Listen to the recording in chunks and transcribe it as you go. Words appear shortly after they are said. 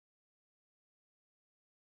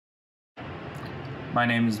My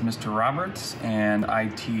name is Mr. Roberts, and I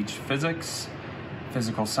teach physics,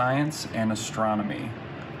 physical science, and astronomy.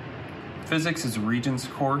 Physics is a Regents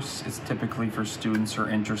course. It's typically for students who are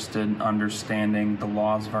interested in understanding the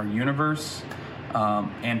laws of our universe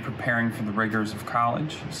and preparing for the rigors of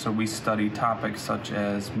college. So we study topics such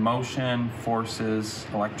as motion, forces,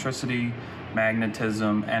 electricity,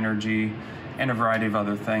 magnetism, energy, and a variety of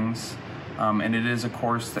other things. And it is a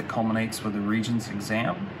course that culminates with a Regents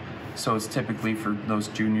exam. So it's typically for those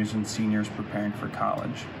juniors and seniors preparing for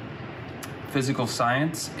college. Physical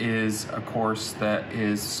science is a course that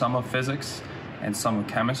is some of physics and some of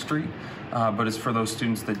chemistry, but it's for those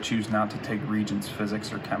students that choose not to take Regents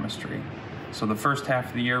physics or chemistry. So the first half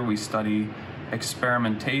of the year we study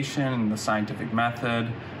experimentation, the scientific method,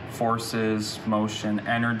 forces, motion,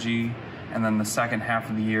 energy, and then the second half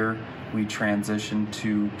of the year we transition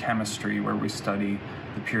to chemistry, where we study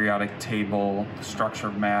the periodic table, the structure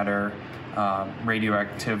of matter,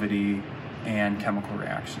 radioactivity, and chemical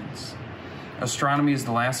reactions. Astronomy is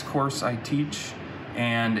the last course I teach,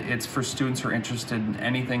 and it's for students who are interested in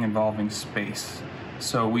anything involving space.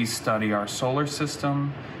 So we study our solar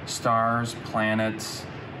system, stars, planets,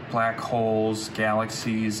 black holes,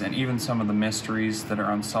 galaxies, and even some of the mysteries that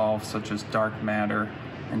are unsolved, such as dark matter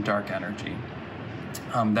and dark energy.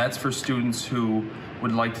 That's for students who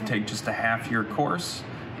would like to take just a half-year course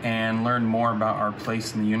and learn more about our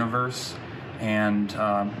place in the universe and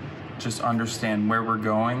just understand where we're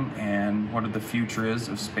going and what the future is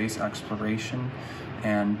of space exploration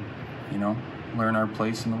and, learn our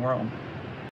place in the world.